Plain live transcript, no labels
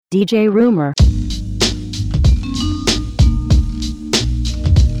DJ Rumor.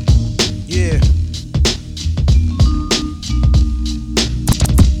 Yeah.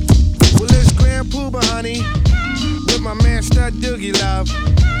 Well, it's Grand Pooba, honey, with my man Stud Doogie Love,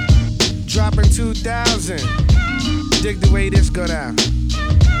 dropping 2000. Dig the way this go down.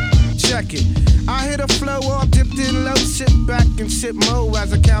 Check it. I hit a flow all dipped in low. Sit back and sip mo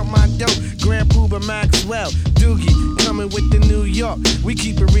as I count my dough. Grand Pooba Maxwell, Doogie, coming with the New York. We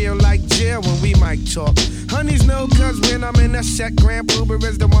keep it real like jail when we might talk. Honeys know cause when I'm in a set, Grand Pooba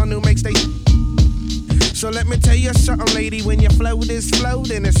is the one who makes they. So let me tell you something, lady, when your float is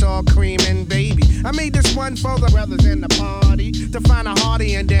floating, it's all cream and baby. I made this one for the brothers in the party, to find a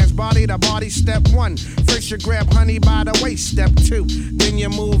hearty and dance body to body. Step one, first you grab honey by the waist. Step two, then you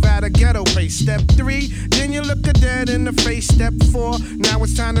move at a ghetto pace. Step three, then you look her dead in the face. Step four, now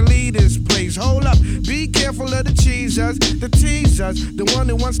it's time to leave this place. Hold up, be careful of the cheesers, the teasers, the one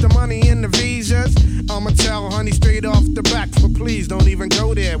who wants the money and the visas. I'ma tell honey straight off the back, but please don't even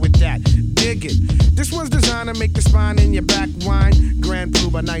go there with that. Dig it. This one's designed to make the spine in your back whine. Grand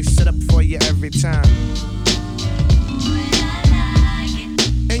Pooba, nice setup for you every time.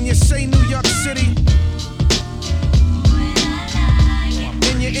 And you say New York City.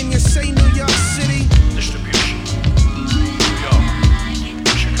 And you say New York City. Distribution. New York.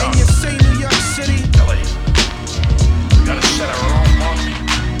 Chicago. And you say New York City. LA. We gotta set our own mark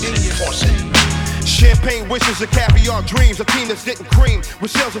and enforce it. Champagne wishes and caviar dreams, a team that's getting cream.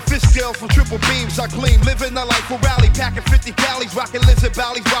 With shells and fish scales from triple beams, I gleam. Living a life for rally, packing 50 calories, rocking lizard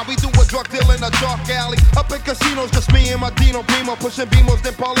valleys while we do a drug deal in a dark alley. Up in casinos, just me and my Dino Primo, pushing Beamos,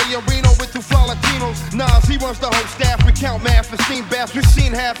 then Paulie and Reno with two Florentinos. Nas, he runs the whole staff, we count math and steam baths. We've seen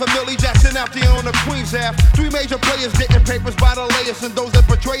half a Millie Jackson out there on the Queens half. Three major players getting papers by the layers, and those that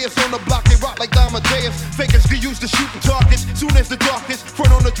betray us on the block, they rock like Amadeus. Fakers get used to shooting targets, soon as the darkest.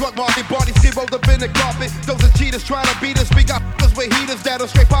 Front on the drug market, bodies get rolled up in the carpet. Those are cheaters trying to beat us. We got f***ers with heaters that'll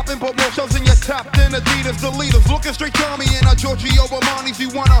straight poppin', put more shows in your top than Adidas. The leaders looking straight to me and our Giorgio Armani's. You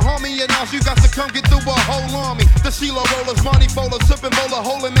wanna harm me and now you got to come get through a whole army. The CeeLo rollers, money bowlers, sippin' bowler,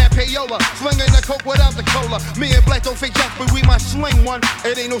 holding that payola, slinging the coke without the cola. Me and Black don't fake jocks, but we might sling one.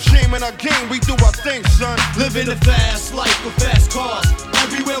 It ain't no shame in our game, we do our thing, son. Living a fast life with fast cars.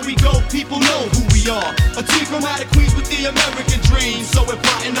 Everywhere we go, people know who we are. A team from out of Queens with the American dream. So we're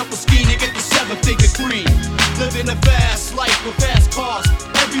plotting up a scheme to get the seven-figure cream. Living a fast life with fast cars.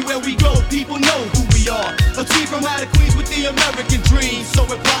 Everywhere we go, people know who we are. A team from out of Queens with the American dream. So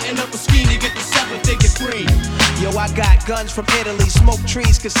we're plotting up a scheme to get the seven-figure cream. Yo, I got guns from Italy, smoke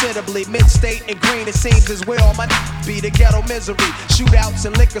trees considerably. Mid-state and green, it seems is where all my be. The ghetto misery, shootouts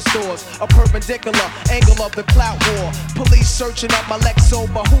in liquor stores. A perpendicular angle of the clout war. Police searching up my Lexo,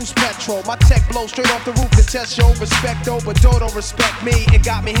 but who's petrol? My tech blows straight off the roof to test your respect. Over, don't respect me. It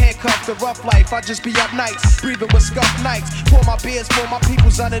got me handcuffed to rough life. I just be up nights, breathing with scuff nights. Pour my beers for my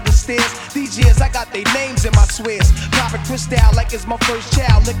peoples under the stairs. These years I got their names in my swears. Popping crystal like it's my first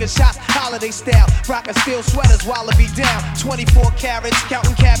child. Licking shots, holiday style. Rocking steel sweaters while I be down. 24 carats,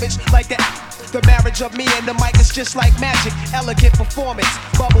 counting cabbage like that. The marriage of me and the mic is just like magic. Elegant performance,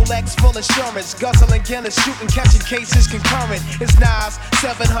 bubble X full assurance. Guzzling Guinness, shooting, catching cases concurrent. It's Nas,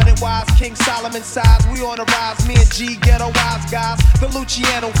 700 wise, King Solomon size. We on the rise, me and G, ghetto wise guys. The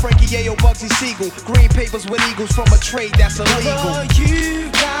Luciano, Frankie Yayo, Bugsy Siegel. Green papers with eagles from a trade that's illegal. Brother, you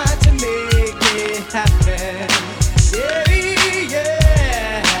got to make it happen. Yeah,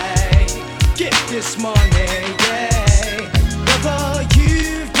 yeah. Get this money, yeah. Brother,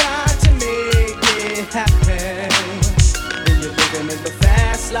 you've got to make it happen. When you're living in the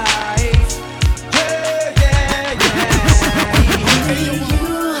fast life. Yeah, yeah, yeah. Only you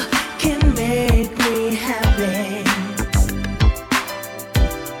can make me happy.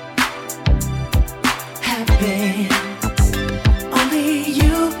 Happy. Only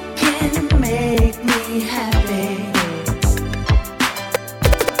you can make me happy.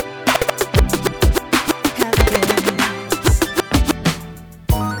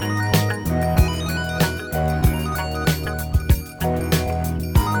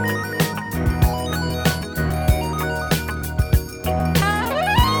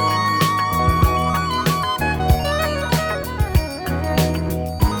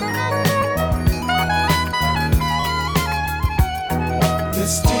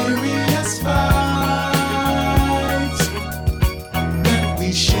 Mysterious vibes that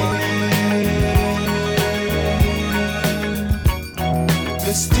we share.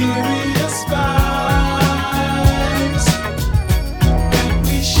 Mysterious vibes that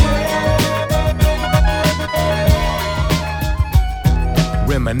we share.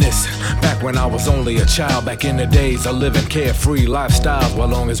 reminiscing back when I was only a child, back in the days of living carefree lifestyles. Well,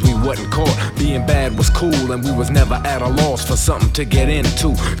 long as we wasn't caught, being bad was cool, and we was never at a loss for something to get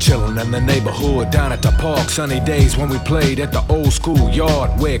into. Chilling in the neighborhood, down at the park, sunny days when we played at the old school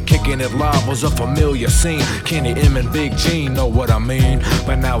yard, where kicking it live was a familiar scene. Kenny M and Big Gene know what I mean.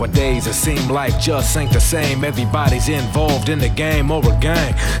 But nowadays it seems like just ain't the same. Everybody's involved in the game or a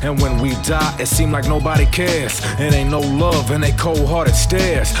gang, and when we die it seems like nobody cares. It ain't no love and they cold-hearted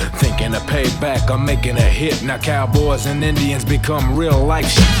stares, thinking of payback or making a hit. Now cowboys and Indians become real life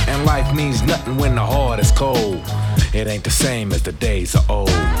shit, and life means nothing when the heart is cold. It ain't the same as the days of old.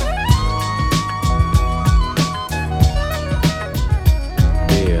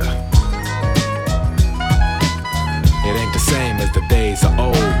 Yeah, it ain't the same as the days of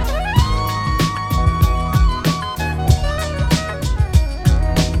old.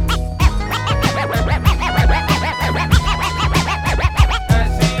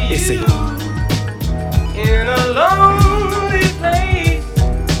 In a lonely place,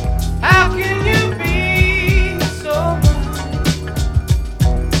 how can you be so blind?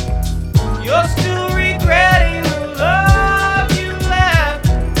 You're still regretting the love you left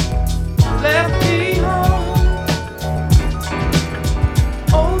behind.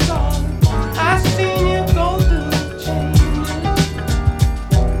 Oh darling, I've seen you go through the changes,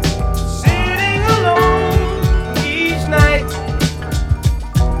 sitting alone each night.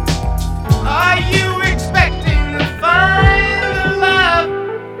 Are you expecting to find the love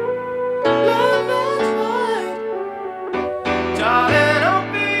that's right? Darling,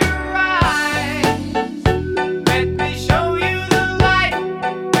 open your eyes. Let me show you the light.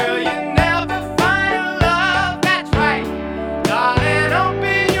 Girl, you never find a love that's right. Darling,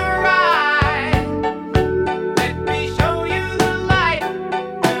 open your eyes. Let me show you the light.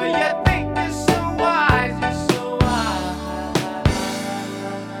 Girl, you think you're so wise, you're so wise.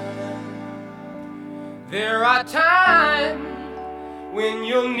 There are times when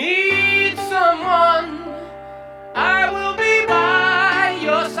you'll need someone. I will be by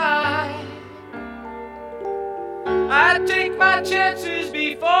your side. I take my chances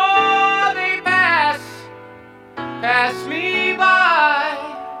before they pass me by.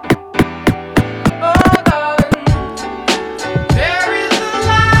 Oh darling, there is a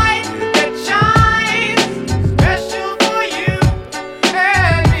light that shines special for you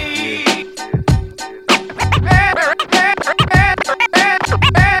and me.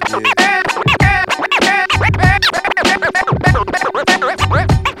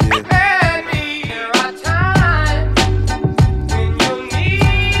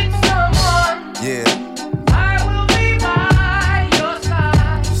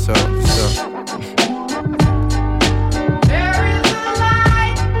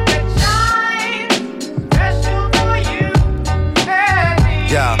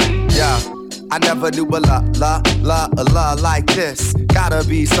 I never knew a la like this. Gotta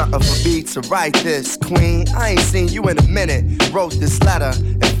be something for me to write this. Queen, I ain't seen you in a minute. Wrote this letter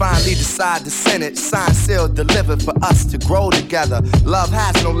and finally decided to send it. Signed, sealed, delivered for us to grow together. Love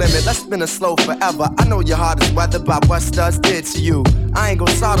has no limit, let's spin it slow forever. I know your heart is weathered by what studs did to you. I ain't gon'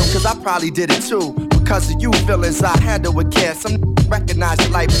 sort them cause I probably did it too. Because of you feelings I handle with care. Some recognize the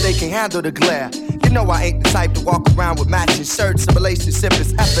light but they can handle the glare. You know I ain't the type to walk around with matching shirts. A relationship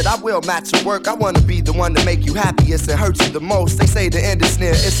is effort, I will match your work. I wanna be the one to make you happiest and hurt you the most. They say the end is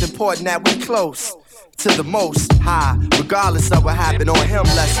near, it's important that we close to the most high. Regardless of what happened on him,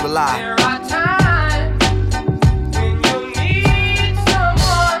 let's rely. There are times when you need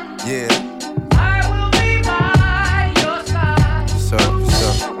someone. Yeah. I will be by your side. So.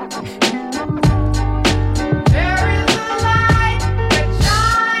 There is a light that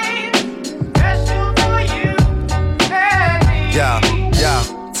shines special for you and me.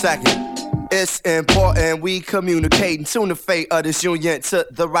 Yeah, second. It's important we communicate and tune the fate of this union to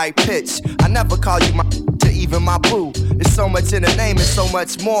the right pitch. I never call you my to even my boo. There's so much in the name and so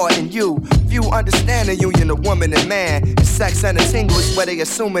much more in you. Few understand the union of woman and man. It's sex and a tingle is where they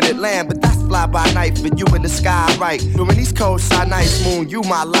assuming it land. But that's fly by night for you in the sky, right? During these cold side nights, moon, you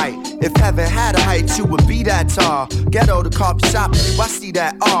my light. If heaven had a height, you would be that tall. Ghetto, the coffee shop, you, I see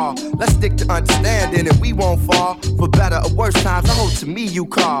that all. Let's stick to understanding and we won't fall. For better or worse times, I hope to me you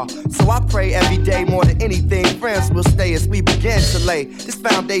call. So I pray every day more than anything, friends will stay as we begin to lay this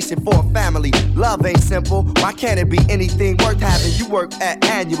foundation for a family. Love ain't simple, why can't it be anything worth having you work at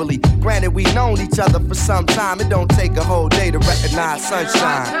annually? Granted, we known each other for some time, it don't take a whole day to recognize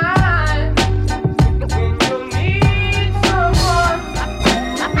sunshine.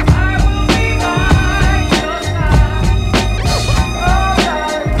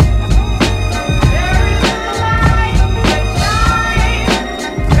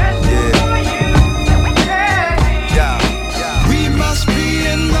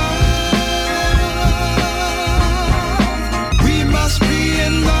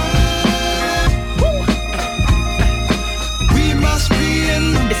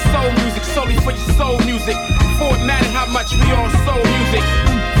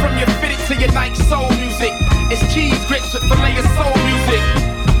 cultured fillet of soul music.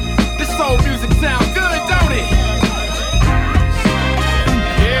 This soul music sound good, don't it?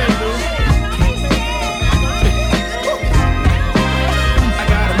 Yeah, dude. I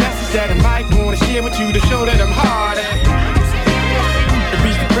got a message that I might wanna share with you to show that I'm hard at. To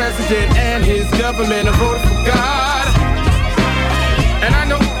reach the president and his government, I voted for God. And I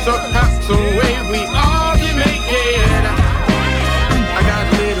know some way we all can make it. I got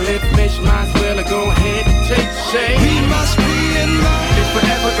a little information, might as well go ahead and take the shade. We must be in love. If we're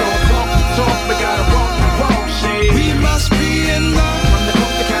ever gonna talk, we gotta walk, shade. We must be in love. From the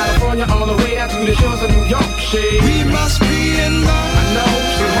coast of California all the way out to the shores of New York, shade. We must be in love. I know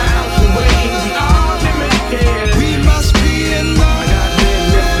somehow, some way we all can make it. We must be in love. I got a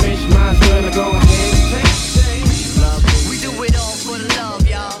little information, might as well go ahead and take the shade. We do it all for the love,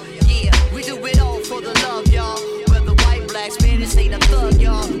 y'all. Yeah, we do it all for the love, y'all. Whether white, black, Spanish, ain't a thug,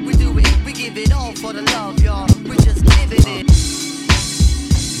 y'all. We do it, we give it all for the love, y'all. We just giving it.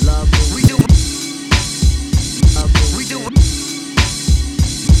 Love, we do it. We do it.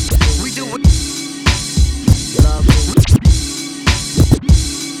 We do it. Love,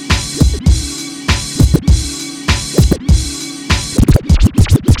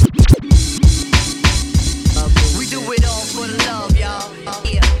 we do it all for the love, y'all.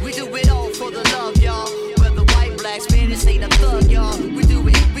 Yeah, we do it all for the love, y'all. Whether white, black, Spanish, ain't a thug, y'all. We do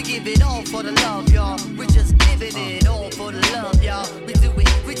it, we give it all for the love, y'all. We just giving it all for the love, y'all.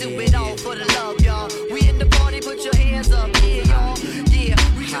 We do it all for the love, y'all. We in the party, put your hands up, yeah, y'all. Yeah,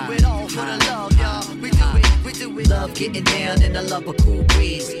 we do it all for the love, y'all. We do it. Love getting down and I love a cool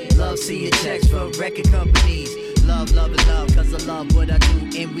breeze. Love seeing checks from record companies. Love, love, and love, cause I love what I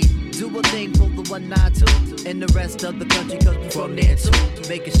do. And we do a thing for the 192 and the rest of the country, cause we from there too.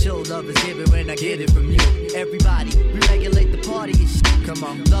 Making sure love is given when I get it from you. Everybody, we regulate the party and shit. Come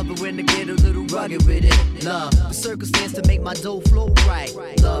on, love it when I get a little rugged with it. Love, the circumstance to make my dough flow right.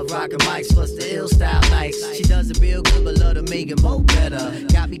 Love rockin' mics plus the ill style nights. She does it real good, but love to make it more better.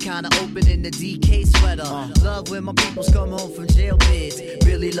 Got me kinda open in the DK sweater. Love when my peoples come home from jail bids.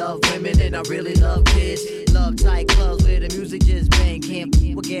 Really love women and I really love kids. Love tight clubs where the music just bang. Can't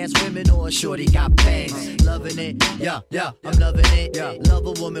f with gas women or a shorty got bangs. Loving it, yeah, I'm loving it. Love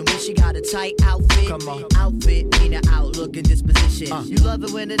a woman when she got a tight outfit. Come on, outfit, mean her outlook and disposition. You love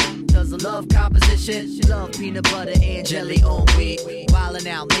it when it does a love composition. She love peanut butter and jelly on wheat. Wildin'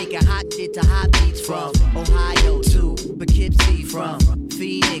 out, making hot shit to hot beats from Ohio to Poughkeepsie, from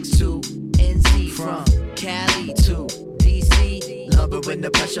Phoenix to NC, from Cali to DC. Love it when the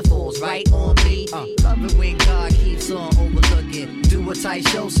pressure falls right on me. Love it when God keeps on overlooking. Do a tight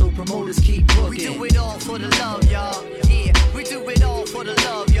show so promoters keep booking. We do it all for the love, y'all. Yeah, we do it all for the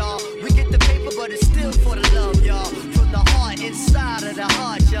love, y'all. We get the paper, but it's still for the love, y'all. From the heart, inside of the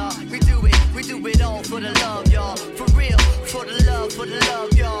heart, y'all. We do it all for the love, y'all. For real, for the love,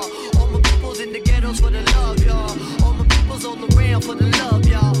 y'all. All my peoples in the ghettos for the love, y'all. All my peoples all around for the love,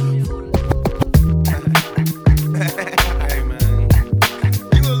 y'all. Hey man,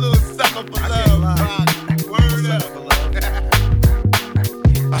 you a little sucker for love, rock. Word up.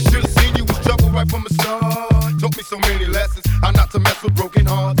 I should've seen you was trouble right from the start. Taught me so many lessons, how not to mess with broken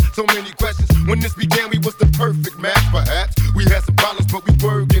hearts. So many questions. When this began, we was the perfect match. Perhaps we had some problems, but we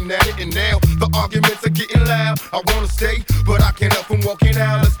working at it. And now the arguments are getting loud. I wanna stay, but I can't help from walking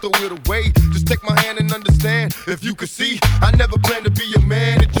out. Let's throw it away. Just take my hand and understand. If you could see, I never planned to be a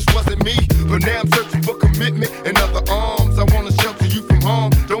man. It just wasn't me. But now I'm searching for commitment and other arms. I wanna shelter you from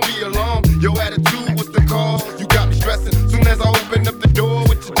harm. Don't be alarmed. Your attitude was the cause. You got me stressing. Soon as I open up the door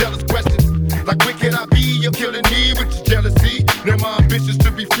with your jealous questions, like where can I be? You're killing me with your jealousy. Now my ambitions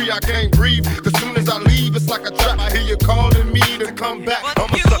to be free, I can't breathe. Cause soon as I leave, it's like a trap. I hear you calling me to come back. I'm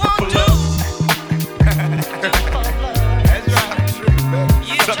a sucker for love. That's right.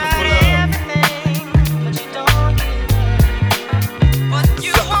 You sucker for love.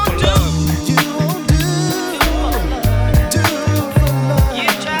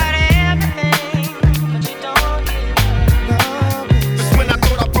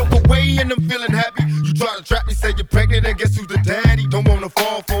 And I'm feeling happy. You try to trap me, say you're pregnant, and guess who's the daddy? Don't wanna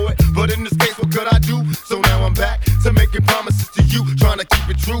fall for it, but in this case, what could I do? So now I'm back to making promises to you, trying to keep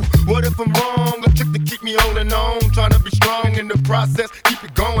it true. What if I'm wrong? A trick to keep me on and on, trying to be strong in the process, keep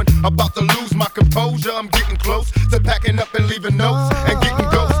it going. About to lose my composure, I'm getting close to packing up and leaving notes and getting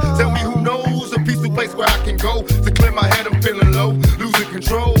ghosts. Tell me who knows a peaceful place where I can go to clear my head. I'm feeling low, losing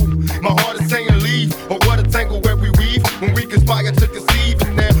control. My heart is saying leave, or what a tangle where we weave when we conspire to conceive.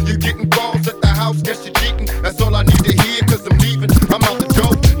 And now you're getting calls at the house, guess you're cheating. That's all I need to hear, cause I'm leaving. I'm out the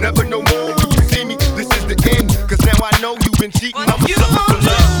door, never no more when you see me. This is the end, cause now I know you've been cheating. I'm a sucker for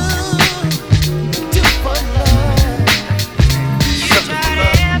love.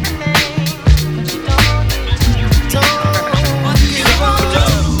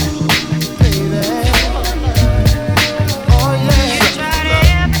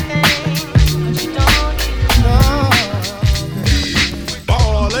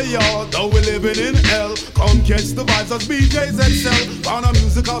 catch the vibes as BJ's excel. On a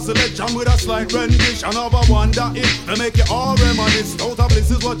musical selection with a slight rendition of a wonder hit to make you all reminisce. Total bliss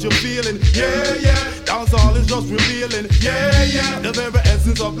is what you're feeling. Yeah, yeah. Dancehall is just revealing. Yeah, yeah. The very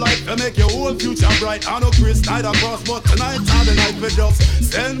essence of life to make your whole future bright. I know Chris night across, but tonight's not the night for just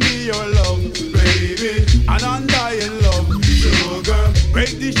send me your love, baby. An undying love, sugar.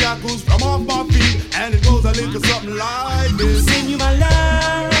 Break the shackles from off my feet, and it goes a little something like this. Send you my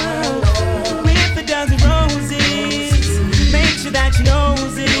love with a dozen roses. Make sure that she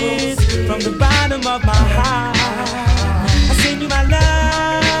knows it from the bottom of my heart. I send you my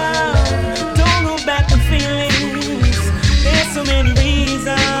love. Don't hold back the feelings. There's so many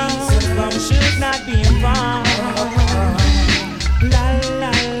reasons why we should not be involved. La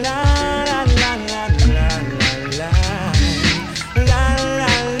la la la la la la la la la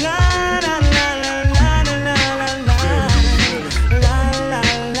la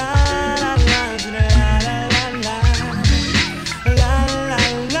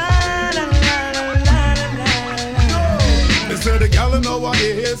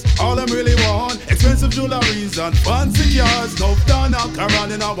nowadays, all them really want expensive jewelries and fancy cars. No done out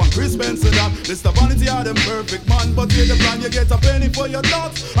around in our one Chris Benson. Mr. Vanity are them perfect man, but with the plan you get a penny for your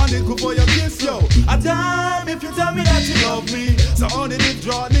thoughts and nickel for your kiss, yo. A dime if you tell me that you love me. So only if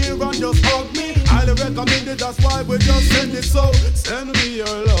draw near and just hug me. Highly recommend it, that's why we just send it. So send me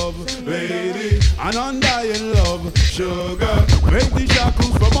your love, baby, an undying love, sugar. Break the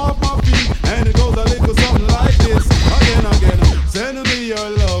shackles from off my feet, and it goes a little something like this. Again, again. Send me your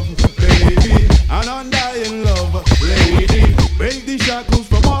love, baby, an undying love, lady. Break the shackles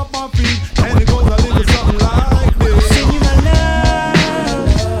from off my feet, and it goes a little something like this. Send you my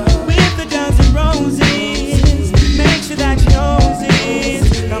love with a dozen roses. Make sure that you knows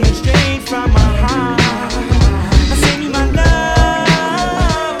it, coming straight from my heart. I send you my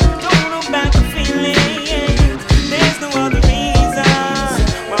love, don't look back to feelings. There's no other reason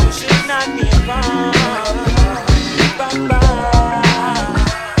why we should not be involved. Bye-bye.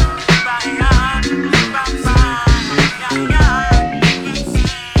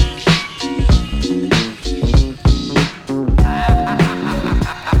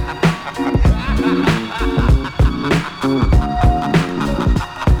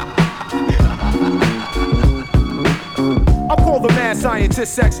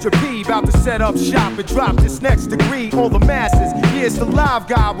 Scientist Extra P, about to set up shop and drop this next degree on the masses. Here's the live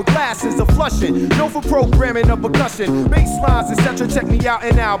guy with glasses of flushing, known for programming of percussion, bass lines, etc. Check me out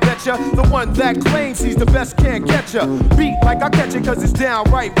and I'll betcha the one that claims he's the best can't get ya. Beat like I catch it cause it's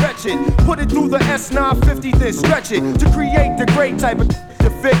downright wretched. Put it through the S950 then stretch it to create the great type of to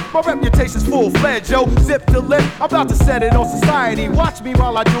fit. My reputation's full-fledged, yo. Zip the lip, I'm about to set it on society. Watch me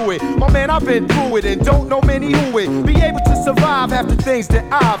while I do it. My man, I've been through it and don't know many who it. Be able to survive half the things that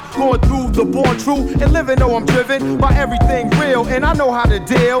I've gone through. The born true and living, know I'm driven by everything real, and I know how to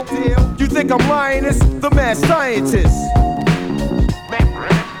deal. You think I'm lying? It's the mad scientist.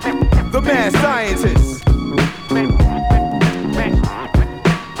 The mad scientist.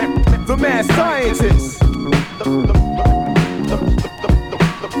 The mad scientist.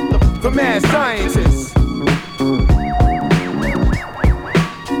 The mad scientist.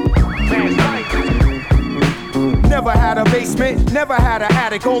 Never had a basement, never had an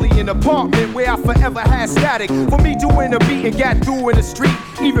attic, only an apartment where I forever had static. For me doing a beat and got through in the street,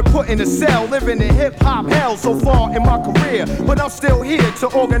 even put in a cell, living in hip-hop hell so far in my career. But I'm still here to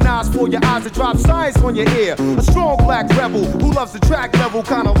organize for your eyes to drop science on your ear. A strong black rebel who loves the track level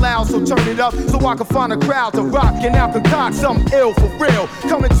kinda loud, so turn it up so I can find a crowd to rock and now concoct something ill for real.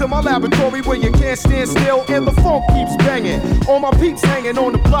 Coming to my laboratory where you can't stand still and the funk keeps banging. All my peeps hanging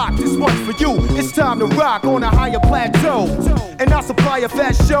on the block, this one's for you. It's time to rock on a higher plateau, and I supply a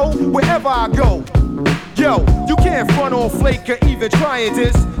fat show wherever I go. Yo, you can't front on flake or even trying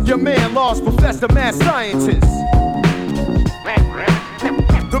this. Your man lost Professor Mad Scientist.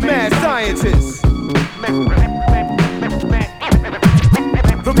 The Mad Scientist.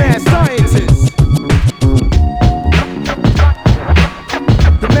 The Mad Scientist.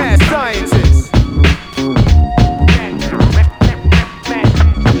 The Mad Scientist.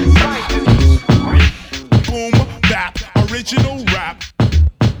 Boom, bap, original rap.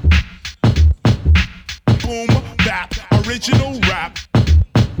 Boom, bap, original rap.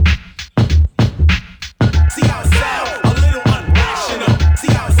 See how it sound, a little unrational.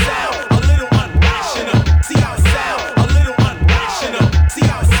 See how it sound, a little unrational. See how it sound, a little unrational. See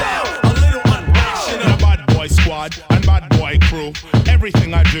how it sound, a little unrational. The bad boy squad and bad boy crew.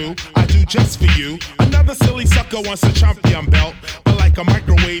 Everything I do just for you. Another silly sucker wants a champion belt, but like a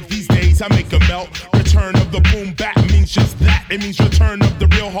microwave these days, I make them melt. Return of the boom bap means just that. It means return of the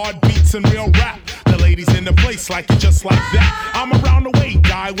real hard beats and real rap. The ladies in the place like it just like that. I'm around the way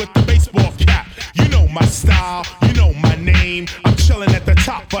guy with the baseball cap. You know my style, you know my name. I'm chilling at the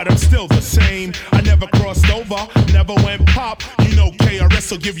top, but I'm still the same. I never crossed over, never went pop. You know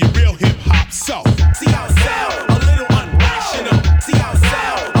KRS will give you real hip hop. So see how it sound, a little unrational. See how it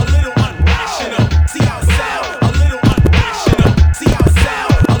sound, a little unrational. See how it sound, a little unrational. See how it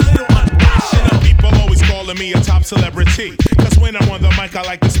sound, a little unrational. People always calling me a top celebrity, cause when I'm on the mic I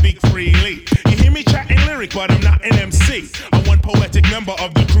like to speak freely. You hear me chatting lyric, but I'm not an MC. I'm one poetic member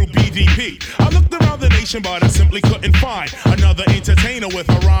of the crew BDP. I looked around the nation, but I simply couldn't find another entertainer with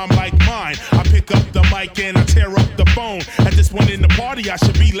a rhyme like mine. I pick up the mic and I tear up the phone. At this point in the party, I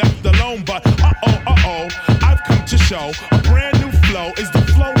should be left alone, but uh-oh, I've come to show a brand new flow. Is the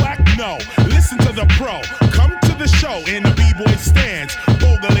flow act? No. Listen to the pro. Come to the show in the b-boy stands.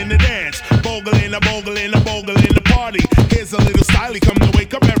 Bogle in the dance. Bogle in the party. Here's a little styly, come to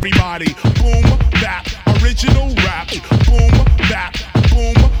wake up everybody. Boom, bap, original rap. Boom,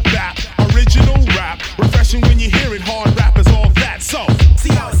 bap, original rap. Refreshing when you hear it, hard rap is all that. So,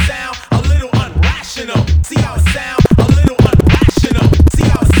 see how it sound, a little unrational. See how it sound, a little unrational. See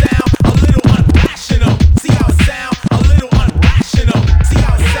how it sound, a little unrational. See how it sound, a little unrational. See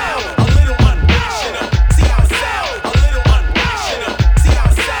how it sound, a little unrational. See how it sound, a little unrational. See how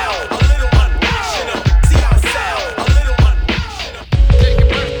it sound, a little unrational. See how it sound, a little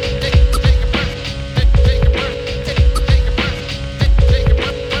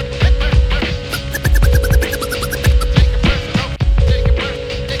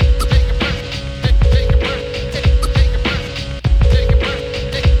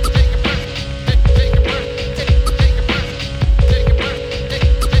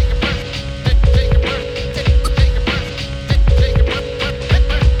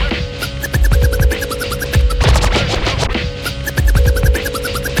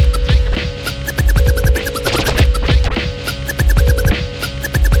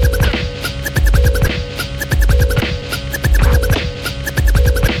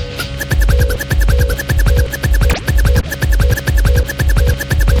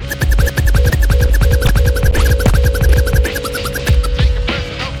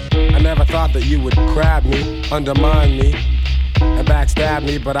undermine me and backstab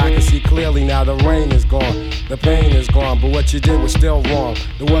me, but I can see clearly now the rain is gone, the pain is gone, but what you did was still wrong.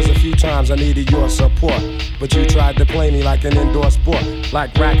 There was a few times I needed your support, but you tried to play me like an indoor sport,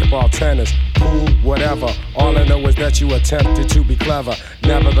 like racquetball, tennis, pool, whatever. All I know is that you attempted to be clever.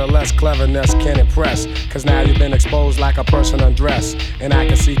 Nevertheless, cleverness can impress, cause now you've been exposed like a person undressed, and I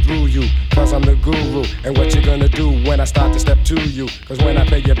can see through you, cause I'm the guru. And what you gonna do when I start to step to you? Cause when I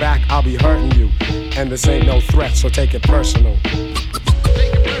pay you back, I'll be hurting you, and this ain't no threat, so take it personal.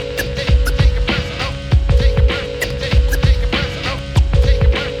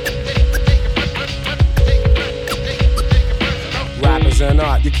 Rappers and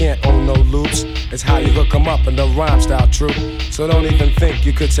art, you can't own no loops. It's how you hook 'em up in the rhyme style, true. So don't even think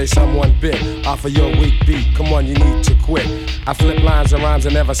you could say someone bit off of your weak beat. Come on, you need to quit. I flip lines and rhymes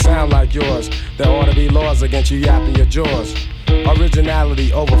that never sound like yours. There ought to be laws against you yapping your jaws.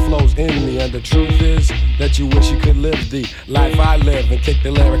 Originality overflows in me, and the truth is that you wish you could live the life I live and kick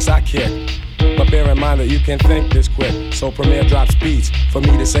the lyrics I kick. But bear in mind that you can think this quick, so Premier drops beats for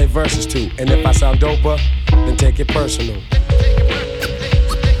me to say verses to. And if I sound doper, then take it personal.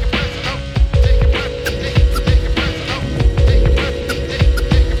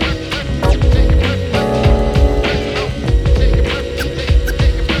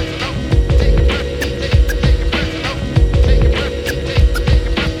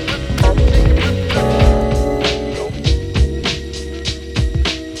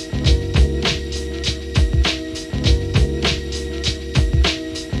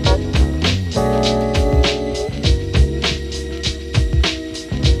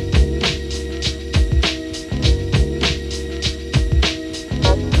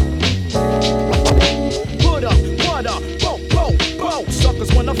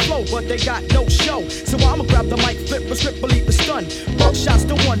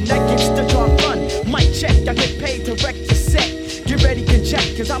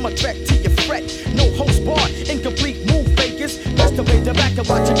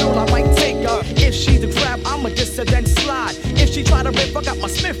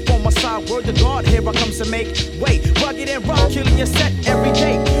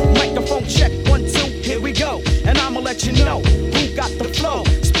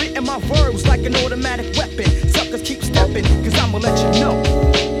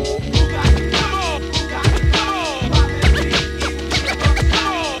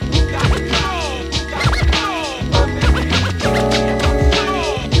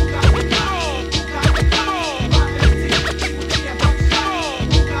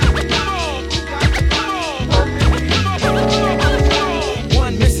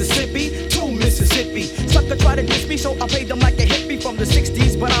 so I played them like a hippie from the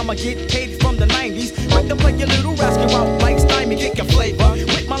 60s, but I'ma get paid from the 90s. Quick to play your little rascal out like stymie, get your flavor.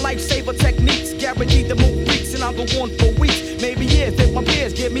 With my lifesaver techniques, guaranteed to move freaks, and I'll go on for weeks, maybe years. If my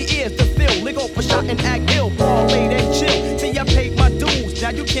peers give me ears to fill, lick off a shot and act ill, ball late and chill. Till I paid my dues, now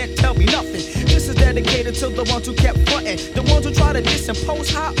you can't tell me nothing. This is dedicated to the ones who kept frontin', the ones who try to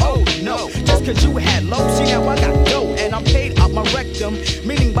disimpose high. Oh no, just cause you had low, see now I got dough, and I'm paid out my rectum,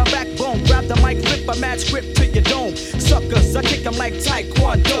 meaning my backbone. Grab the mic, flip a mad script to your dome. Suckers, I kick 'em like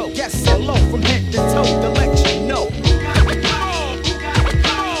Taekwondo. Yes, hello, from head to toe to let you know.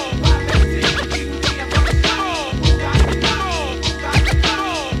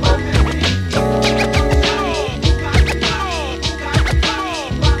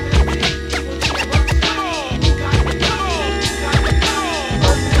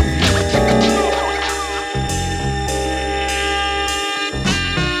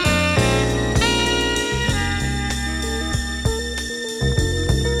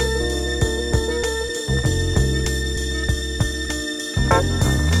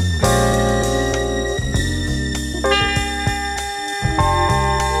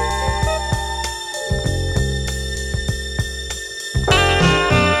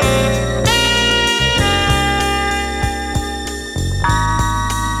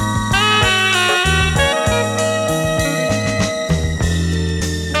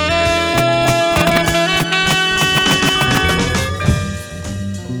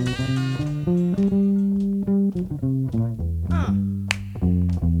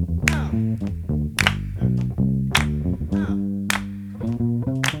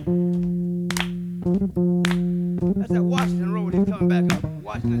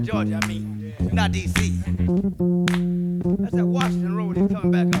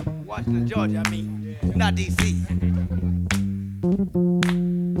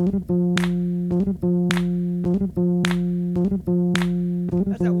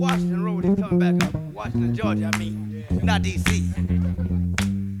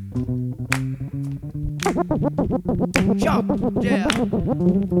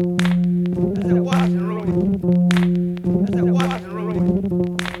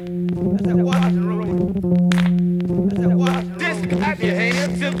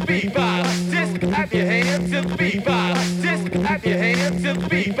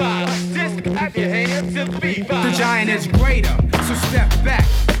 The giant is greater, so step back.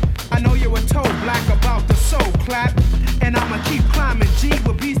 I know you were told black about the soul clap, and I'ma keep climbing G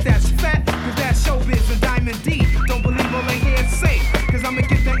with beats that's fat, cause that's Showbiz and Diamond D. Don't believe all they hear say, cause I'ma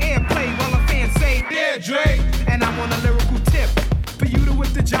get the airplay while a fan say, yeah, Dre. And I'm on a lyrical tip. For you to whip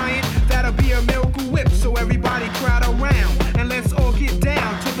the giant, that'll be a miracle whip. So everybody crowd around, and let's all get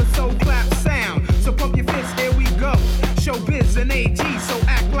down to the soul clap sound. So pump your fists, here we go. Showbiz and A.G, so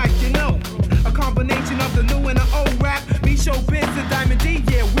act like you know. A combination of the new and the old rap. Me, Showbiz and Diamond D,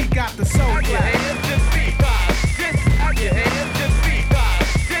 yeah, we got the soul clap. Your hands just beat by. This, your hands just beat by.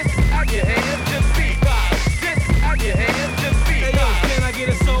 This, your hands just beat by. This, your hands just beat by. Hey yo, can I get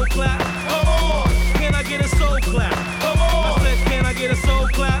a soul clap? Come on. Can I get a soul clap? Come on. I said, can I get a soul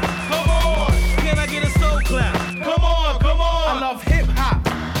clap? Come on. Can I get a soul clap? Come on, come on. I love hip hop,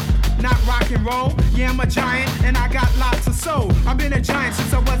 not rock and roll. Yeah, I'm a giant and I got lots of soul. I've been a giant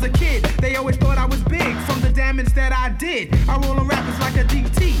since I was a kid. They always thought I was big from the damage that I did. I roll on rappers like a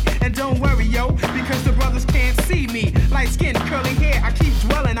DT. And don't worry, yo, because the brothers can't see me. Light skin, curly hair, I keep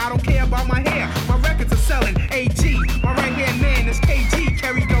dwelling. I don't care about my hair. My records are selling. A.G, my right hand man is KG.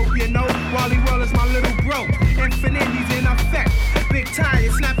 Carry dope, you know. Wally Roll is my little bro. Infinite, he's in effect. Big tire,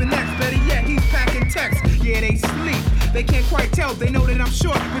 snapping necks. Better yet, he's packing text. Yeah, they sleep. They can't quite tell. They know that I'm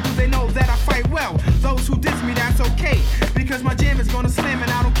short, but do they know that I fight well? Those who diss me, that's okay, because my jam is gonna slam and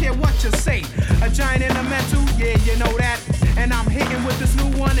I don't care what you say. A giant in the mental, yeah, you know that. And I'm hitting with this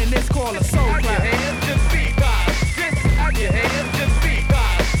new one, and it's called a soul clap. Your hands just beat by. This, your hands just beat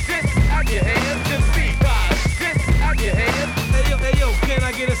by. This, your hands just beat by. This, your hands. Hey yo, can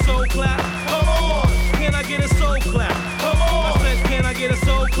I get a soul clap? Come on. Can I get a soul clap? Come on. I said, can I get a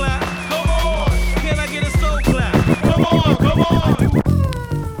soul clap? Come on. Can I get a soul clap? Come on, come on.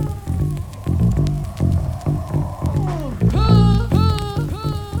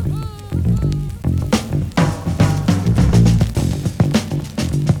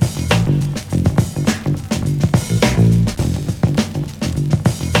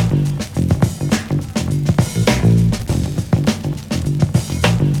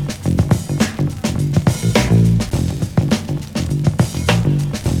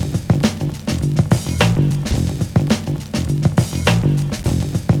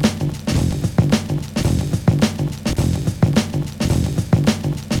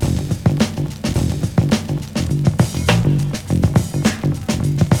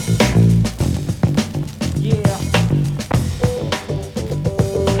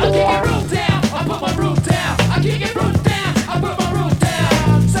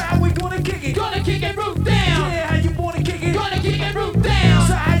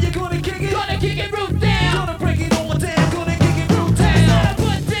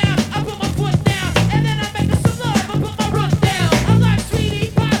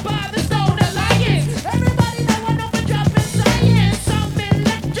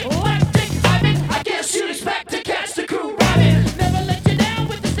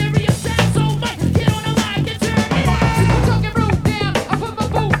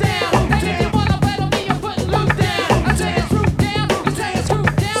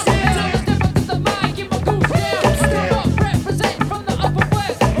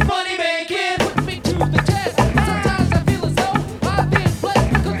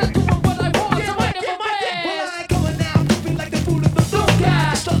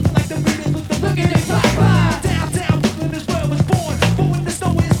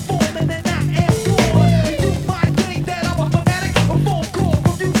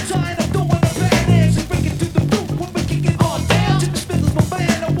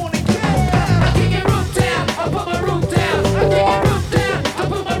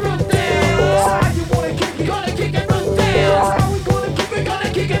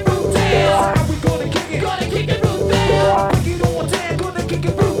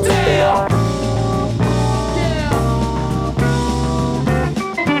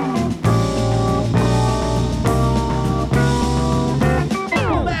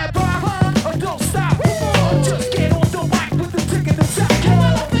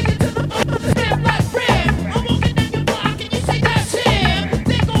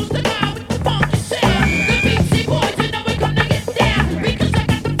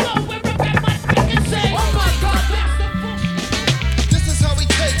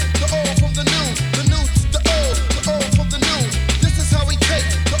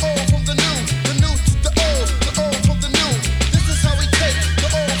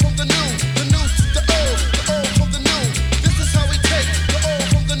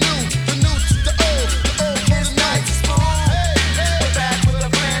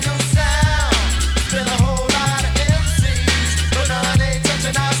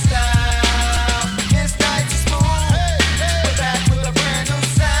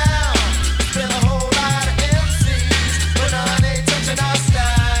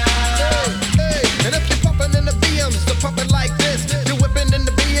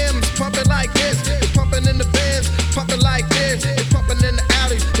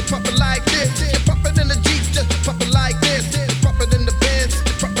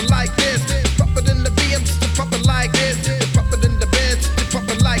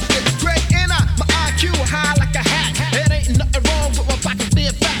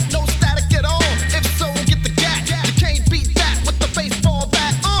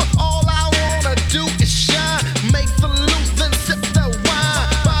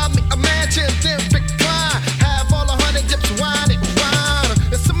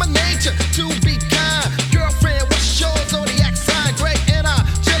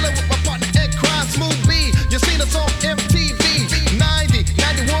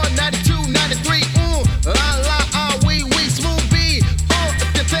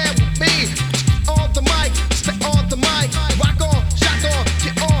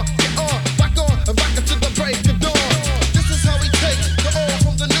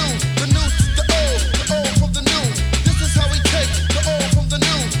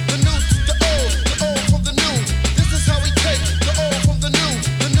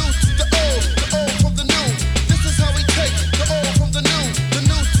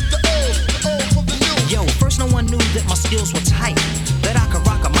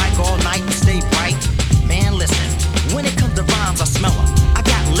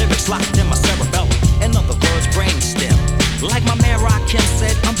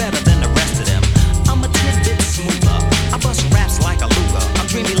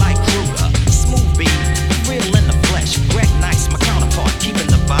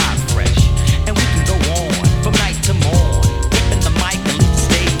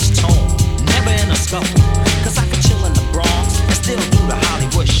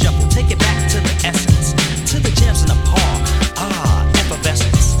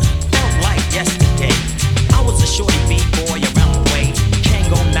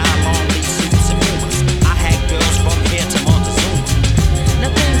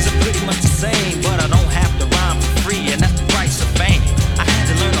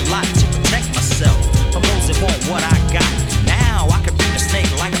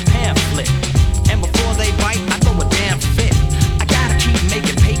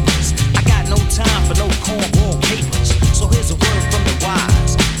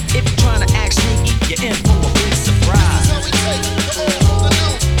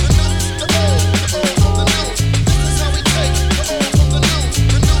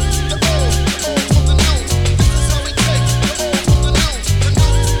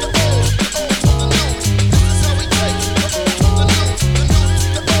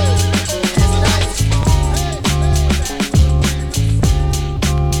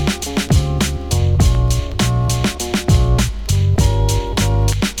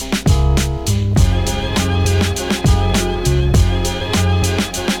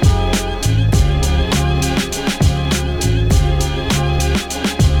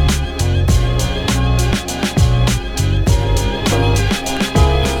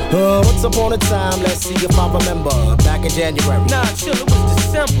 I remember back in January. Nah, chill, it was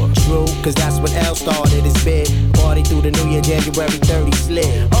December. True, cause that's when L started his bid. Party through the new year, January 30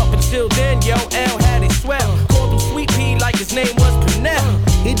 slid. Up until then, yo, L had it swell. Called him Sweet Pea like his name was Pernell.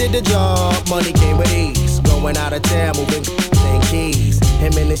 He did the job, money came with ease. Going out of town, moving and keys.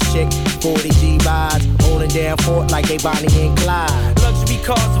 Him and his chick, 40G rides. Holding down fort like they Bonnie and Clyde. Luxury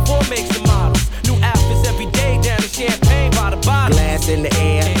cars of all makes and models. New outfits every day, down in champagne by the bottle. Glass in the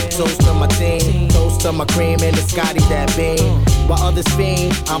air, toast to my team. Toast to my cream and the Scotty that beam. While others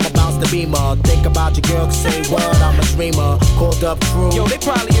fiend, I'ma bounce the beamer. Think about your girl, say word, I'm a dreamer. Called up crew. Yo, they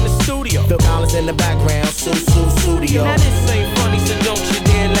probably in the studio. Phil Collins in the background, studio. Now this ain't funny, so don't you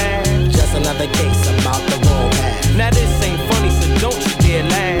dare laugh. Just another case about the wrong path. Now this ain't funny, so don't you dare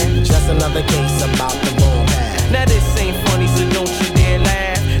laugh. Just another case about the wrong path. Now this ain't funny, so don't you dare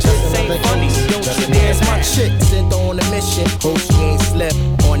laugh. This ain't funny, so don't you dare laugh. My chick sent on a mission. Hope she ain't slip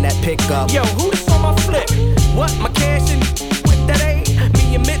on that pickup. Yo, who this on my flip? What, my cash in with that A?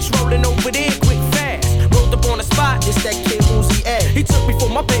 Me and Mitch rolling over there quick fast. Rolled up on the spot, it's that kid Uzi A. He took me for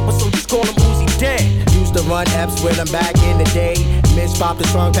my paper, so just call him Uzi Dead. Used to run Eps with him back in the day. Mitch popped the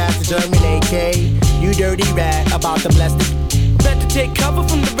trunk past the German AK. You dirty rat about to bless the. Better take cover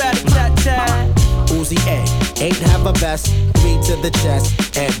from the rat-a-tat-tat. Uzi A, ain't have a best. 3 to the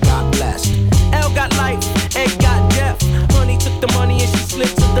chest, and got blessed. L got life, Egg got death. Honey took the money and she slid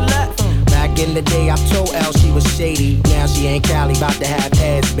to the left. Back in the day, I told L she was shady. Now she ain't Cali, about to have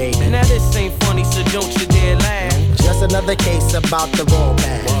ass, baby. Now this ain't funny, so don't you dare laugh. Just another case about the wrong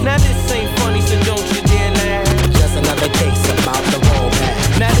path. Now this ain't funny, so don't you dare laugh. Just another case about the wrong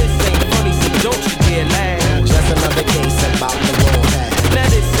path. Now this ain't funny, so don't you dare laugh. Just another case about the wrong path. Now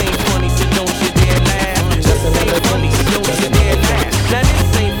this ain't funny, so don't you dare laugh. Just another funny, so don't you dare laugh. Now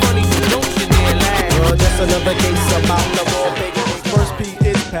this ain't funny, so don't you dare laugh. Just another case about the wrong path. First P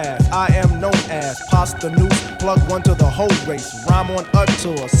is passed. I am known as Pasta Noose. Plug one to the whole race. Rhyme on a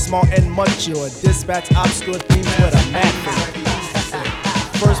tour. Small and mature. Dispatch obscure themes with a mad face.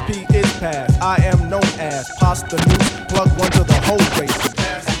 First P is passed. I am known as Pasta Noose. Plug one to the whole race.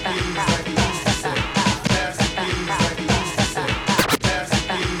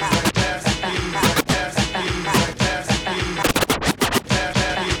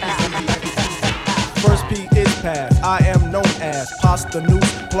 First P is passed. I am known as Pasta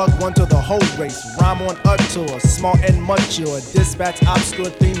Noose. Plug one to the whole race. Rhyme on a tour. Small and mature. Dispatch obscure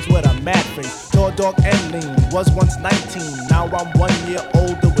themes with a mad face. Tall, dark, and lean. Was once 19. Now I'm 1 year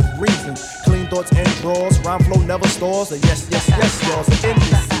older with reasons. Clean thoughts and draws. Rhyme flow never stalls. Yes, yes, yes, y'all. So in this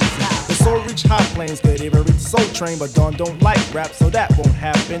season. The soul reach high planes, could even reach Soul Train, but Dawn don't like rap, so that won't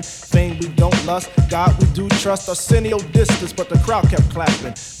happen. Fame we don't lust, God we do trust. Arsenio distance, but the crowd kept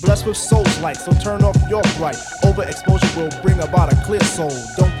clapping. Blessed with souls light, so turn off your bright. Overexposure will bring about a clear soul.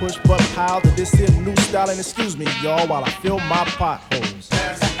 Don't push but pile to this here new style, and excuse me, y'all, while I fill my potholes.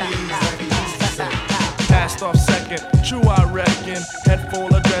 Passed off second, true I reckon. Head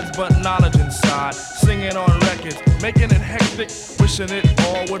full of dreads, but knowledge inside. Singing on records, making it hectic. Wishing it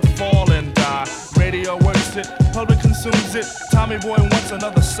all would fall and die. Radio works it, public consumes it. Tommy Boy wants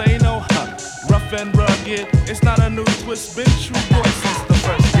another say no, huh? Rough and rugged, it's not a new twist. Been true boy since the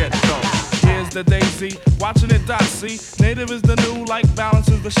first get-go. Here's the daisy, watching it dot, see. Native is the new, like balance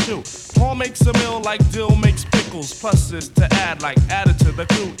is the shoe. Paul makes a meal like dill makes pickles. Plus is to add, like added to the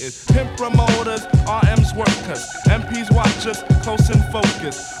crew is pimp promoters, RM's workers, MPs watch us, close and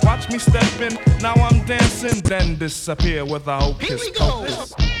focus. Watch me step in, now I'm dancing, then disappear with a hocus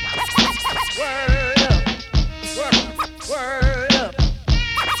pocus. Word up, word up,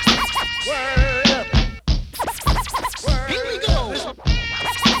 word up, here we go.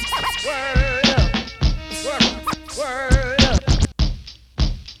 Word up, word up,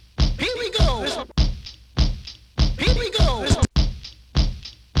 here we go. Here we go.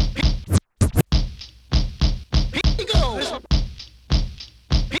 Here we go.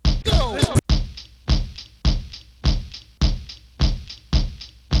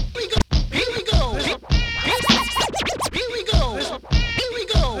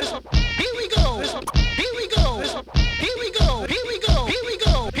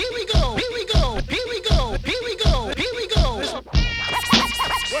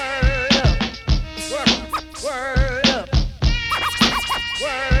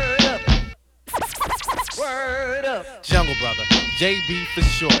 Jungle Brother, JB for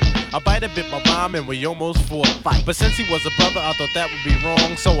short. I bite a bit my rhyme and we almost fought. Fight. But since he was a brother, I thought that would be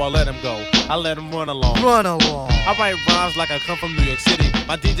wrong, so I let him go. I let him run along. I write rhymes like I come from New York City.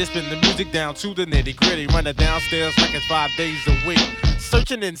 My DJ spin the music down to the nitty gritty. Running downstairs like it's 5 days a week.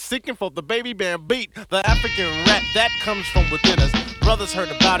 Searching and seeking for the baby band beat. The African rap that comes from within us. Brothers heard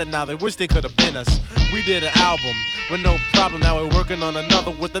about it, now they wish they could have been us. We did an album with no problem. Now we're working on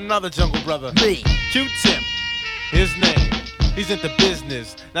another with another jungle brother. Me. Q-Tip, his name. He's into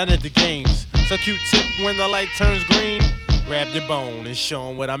business, not into games. So Q-Tip, when the light turns green, grab your bone and show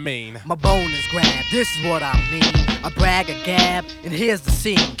him what I mean. My bone is grabbed, this is what I mean. I brag, a gab, and here's the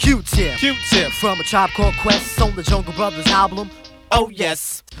scene. Q-Tip. Q-Tip. From a Tribe Called Quest on the Jungle Brothers album. Oh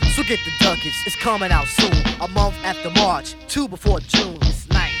yes. So get the ducats, it's coming out soon. A month after March, 2 before June. It's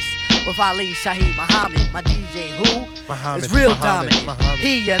nice. With Ali Shaheed Muhammad, my DJ who? Muhammad, it's real Muhammad, dominant. Muhammad.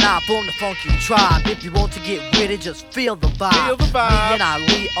 He and I form the funky tribe. If you want to get with it, just feel the vibe. Feel the vibe. Me and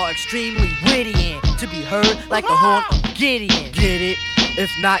Ali are extremely witty and to be heard like the horn of Gideon. Get it?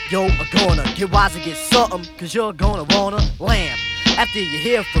 If not, yo, are gonna get wise and get something, cause you're gonna wanna lamb. After you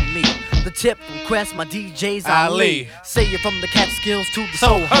hear from me, the tip from Quest, my DJ's Ali. Say you're from the Catskills to the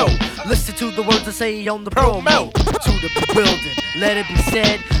Soho. Listen to the words I say on the promo. To the bewildered, let it be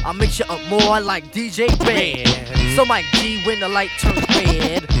said, I'll mix you up more like DJ Red. So Mike G, when the light turns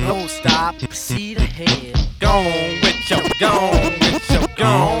red, don't stop, proceed ahead. Gone with your, gone with your,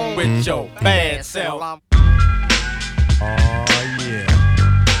 gone with your bad self. Oh yeah,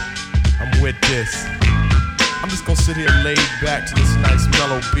 I'm with this. I'm just gonna sit here laid back to this nice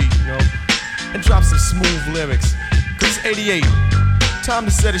mellow beat, you know, and drop some smooth lyrics. Cause it's 88, time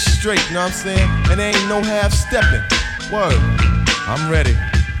to set it straight, you know what I'm saying? And there ain't no half stepping. Word, I'm ready.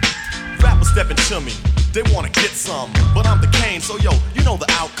 Rappers stepping to me, they wanna get some, but I'm the Kane, so yo, you know the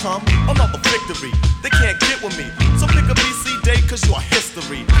outcome. Another victory, they can't get with me. So pick a BC date, cause you are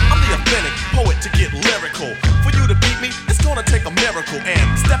history. I'm the authentic poet to get lyrical. For you to beat me, it's gonna take a miracle. And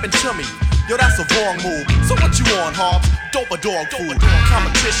stepping to me, yo, that's a wrong move. So what you on, Hobbs? Dope or dog food?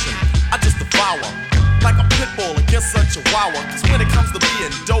 Competition, I just devour. Like a pit bull against a chihuahua. Cause when it comes to being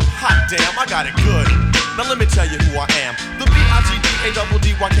dope, hot damn, I got it good. Now let me tell you who I am. The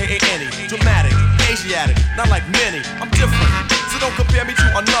B-I-G-D-A-D-D-Y-K-A-N-E. Dramatic, Asiatic, not like many. I'm different, so don't compare me to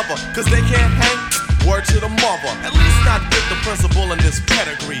another. Cause they can't hang, word to the mother. At least not with the principal in this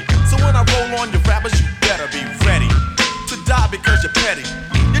pedigree. So when I roll on your rappers, you better be ready to die because you're petty.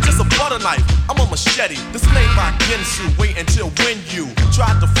 You're just a butter knife, I'm a machete. This made by Ginsu, wait until when you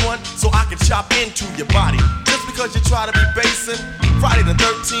try to front so I can chop into your body. Just because you try to be basing, Friday the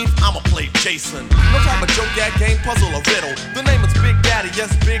 13th, I'ma play Jason. No type of joke, gag, game, puzzle, or riddle. The name is Big Daddy,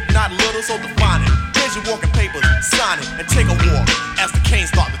 yes, big, not little, so define it. Here's your walking papers, sign it, and take a walk as the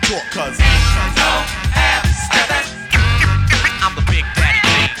Canes start to talk, cause ain't no half stepping. I'm the Big Daddy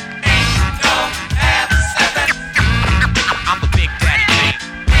King. Ain't no half stepping. I'm the Big Daddy King.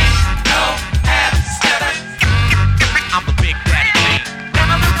 Ain't no half stepping. I'm the Big Daddy King.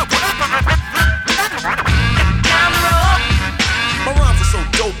 My rhymes are so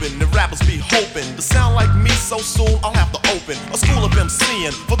doping, the rappers be hoping to sound like me so soon I'll have to open a school of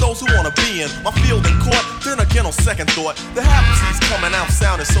MCing for those who wanna be in my field in court. Then again on second thought, the half-C's coming out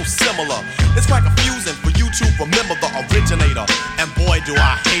sounding so similar. It's quite confusing for you to remember the originator. And boy do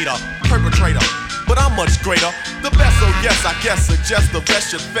I hate a perpetrator, but I'm much greater. The best, so yes, I guess suggest the best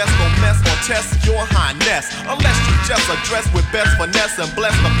should best don't mess or test your highness. Unless you just address with best finesse and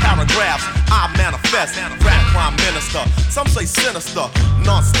bless the paragraphs I manifest. Rap prime minister, some say sinister,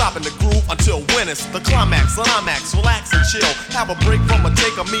 non-stop in the groove until when it's the climax. Climax, relax and chill. Have a break from a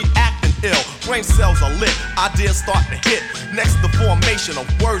take of me acting ill. Brain cells are lit, ideas start to hit. Next the formation of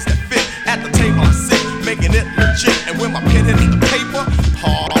words that fit. At the table I sit, making it legit. And when my pen hits the paper,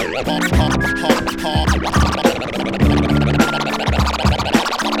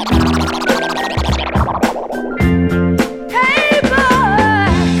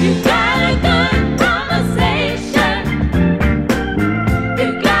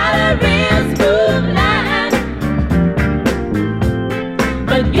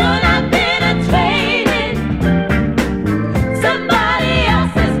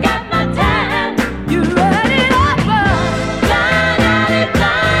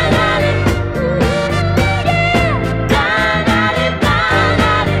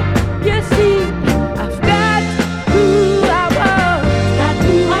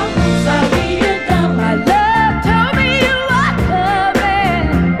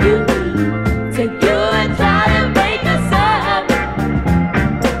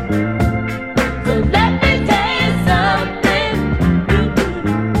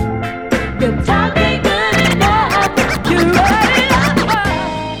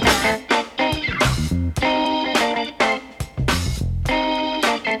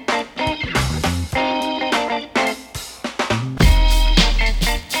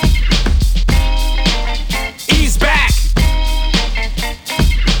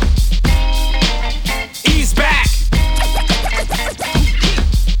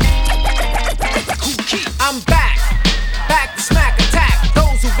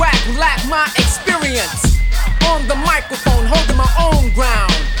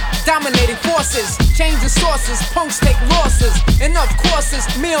 Changing sources, punks take losses. Enough courses,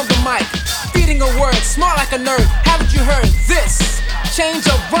 me on the mic. Feeding a word, smart like a nerd. Haven't you heard this? Change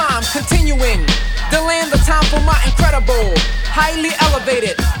of rhyme, continuing. Delaying the time for my incredible. Highly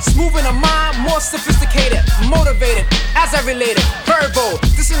elevated, smooth in the mind, more sophisticated, motivated, as I related, verbal.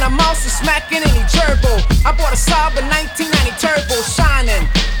 This in the mouse is smacking any turbo. I bought a Saab in 1990 turbo, shining,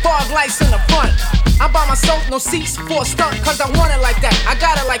 fog lights in the front. I'm by myself, no seats for a stunt, cause I want it like that. I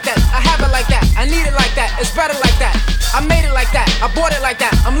got it like that, I have it like that, I need it like that, it's better like that. I made it like that, I bought it like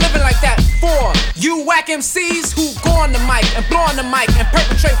that, I'm living like that. For you whack MCs who go on the mic and blow on the mic and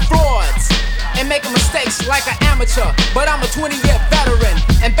perpetrate frauds and making mistakes like an amateur, but I'm a 20-year veteran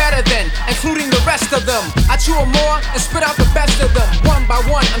and better than, including the rest of them. I chew more and spit out the best of them. One by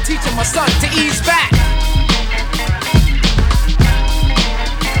one, I'm teaching my son to ease back.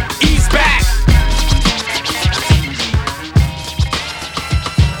 Ease back.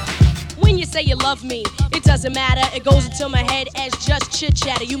 When you say you love me, it doesn't matter, it goes into my head as just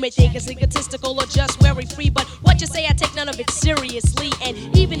chit-chatter. You may think it's egotistical or just very free, but what you say, I take none of it seriously. And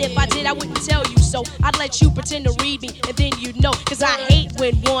even if I did, I wouldn't tell you so. I'd let you pretend to read me, and then you'd know. Cause I hate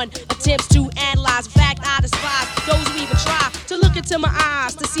when one attempts to analyze. In fact, I despise those who even try to look into my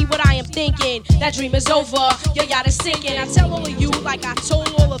eyes to see what I am thinking. That dream is over, your yacht is sinking. I tell all of you, like I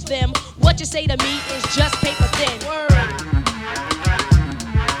told all of them, what you say to me is just paper thin. Word.